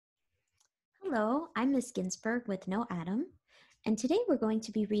Hello, I'm Ms. Ginsberg with KnowAtom, and today we're going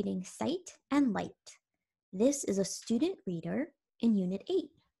to be reading Sight and Light. This is a student reader in Unit 8.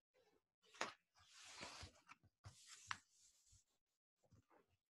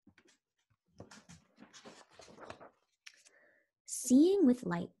 Seeing with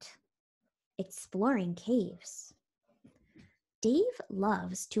Light, Exploring Caves. Dave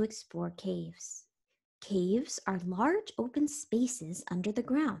loves to explore caves. Caves are large open spaces under the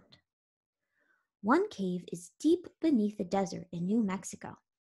ground. One cave is deep beneath the desert in New Mexico.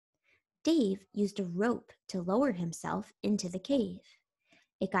 Dave used a rope to lower himself into the cave.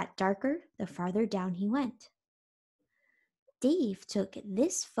 It got darker the farther down he went. Dave took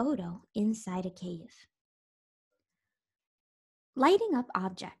this photo inside a cave. Lighting up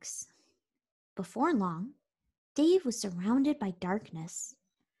objects. Before long, Dave was surrounded by darkness.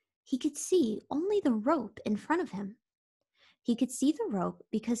 He could see only the rope in front of him. He could see the rope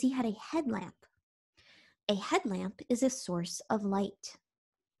because he had a headlamp. A headlamp is a source of light.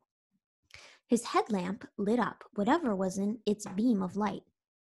 His headlamp lit up whatever was in its beam of light.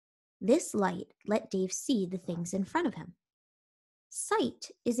 This light let Dave see the things in front of him.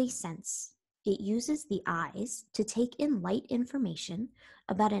 Sight is a sense. It uses the eyes to take in light information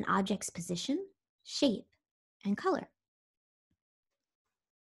about an object's position, shape, and color.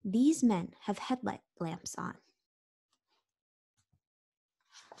 These men have headlight lamps on.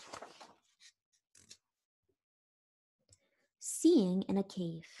 Seeing in a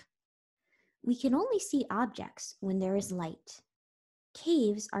cave. We can only see objects when there is light.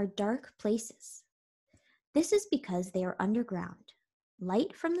 Caves are dark places. This is because they are underground.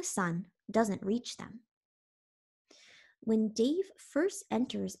 Light from the sun doesn't reach them. When Dave first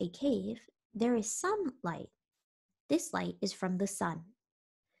enters a cave, there is some light. This light is from the sun.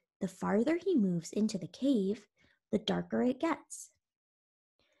 The farther he moves into the cave, the darker it gets.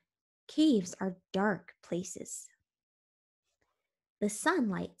 Caves are dark places. The sun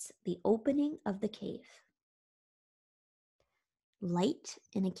lights the opening of the cave. Light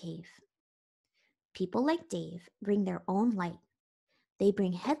in a cave. People like Dave bring their own light. They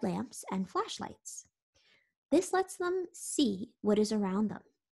bring headlamps and flashlights. This lets them see what is around them.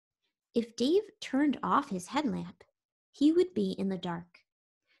 If Dave turned off his headlamp, he would be in the dark.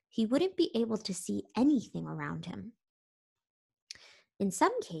 He wouldn't be able to see anything around him. In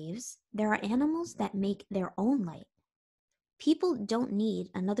some caves, there are animals that make their own light. People don't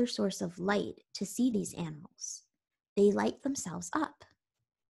need another source of light to see these animals. They light themselves up.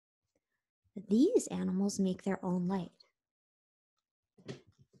 These animals make their own light.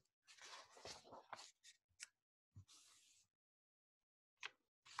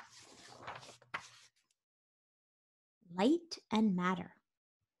 Light and matter.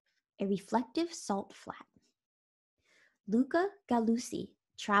 A reflective salt flat. Luca Gallucci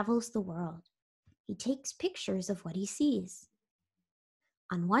travels the world. He takes pictures of what he sees.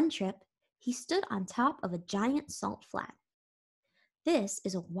 On one trip, he stood on top of a giant salt flat. This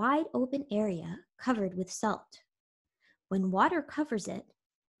is a wide open area covered with salt. When water covers it,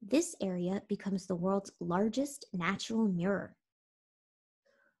 this area becomes the world's largest natural mirror.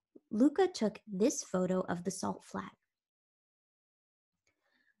 Luca took this photo of the salt flat.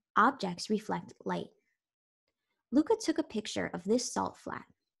 Objects reflect light. Luca took a picture of this salt flat.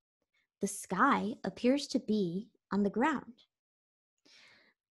 The sky appears to be on the ground.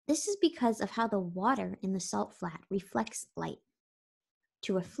 This is because of how the water in the salt flat reflects light.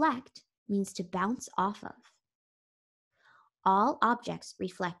 To reflect means to bounce off of. All objects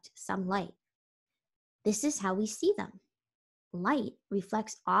reflect some light. This is how we see them. Light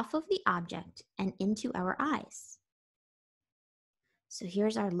reflects off of the object and into our eyes. So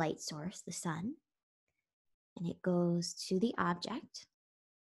here's our light source, the sun, and it goes to the object.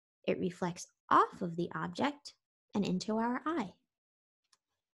 It reflects off of the object and into our eye.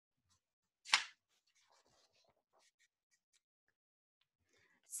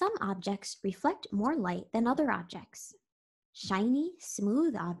 Some objects reflect more light than other objects. Shiny,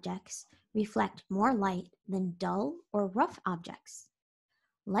 smooth objects reflect more light than dull or rough objects.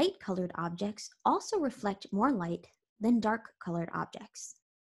 Light-colored objects also reflect more light than dark-colored objects.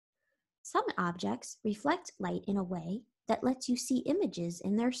 Some objects reflect light in a way that lets you see images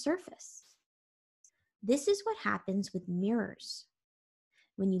in their surface. This is what happens with mirrors.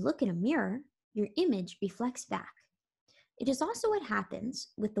 When you look in a mirror, your image reflects back. It is also what happens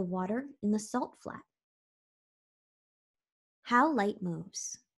with the water in the salt flat. How light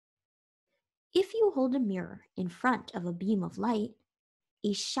moves. If you hold a mirror in front of a beam of light,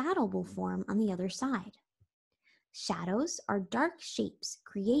 a shadow will form on the other side. Shadows are dark shapes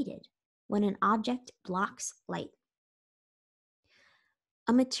created when an object blocks light.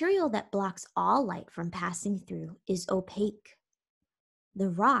 A material that blocks all light from passing through is opaque. The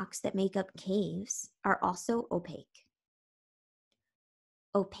rocks that make up caves are also opaque.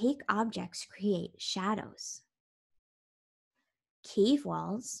 Opaque objects create shadows. Cave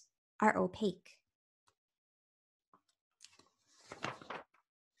walls are opaque.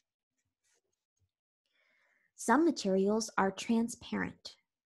 Some materials are transparent.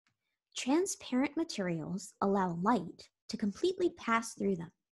 Transparent materials allow light to completely pass through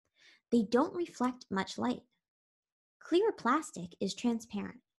them. They don't reflect much light. Clear plastic is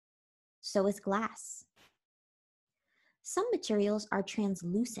transparent. So is glass. Some materials are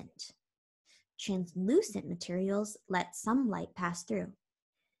translucent. Translucent materials let some light pass through.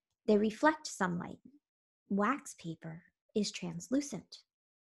 They reflect sunlight. Wax paper is translucent.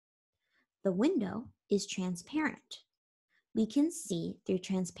 The window is transparent. We can see through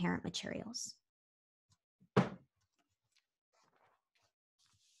transparent materials.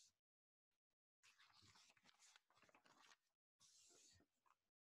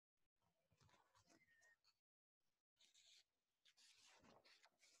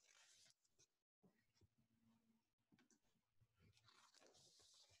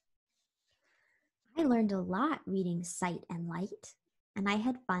 I learned a lot reading Sight and Light, and I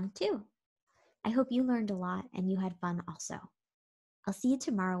had fun too. I hope you learned a lot and you had fun also. I'll see you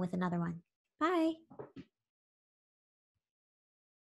tomorrow with another one. Bye.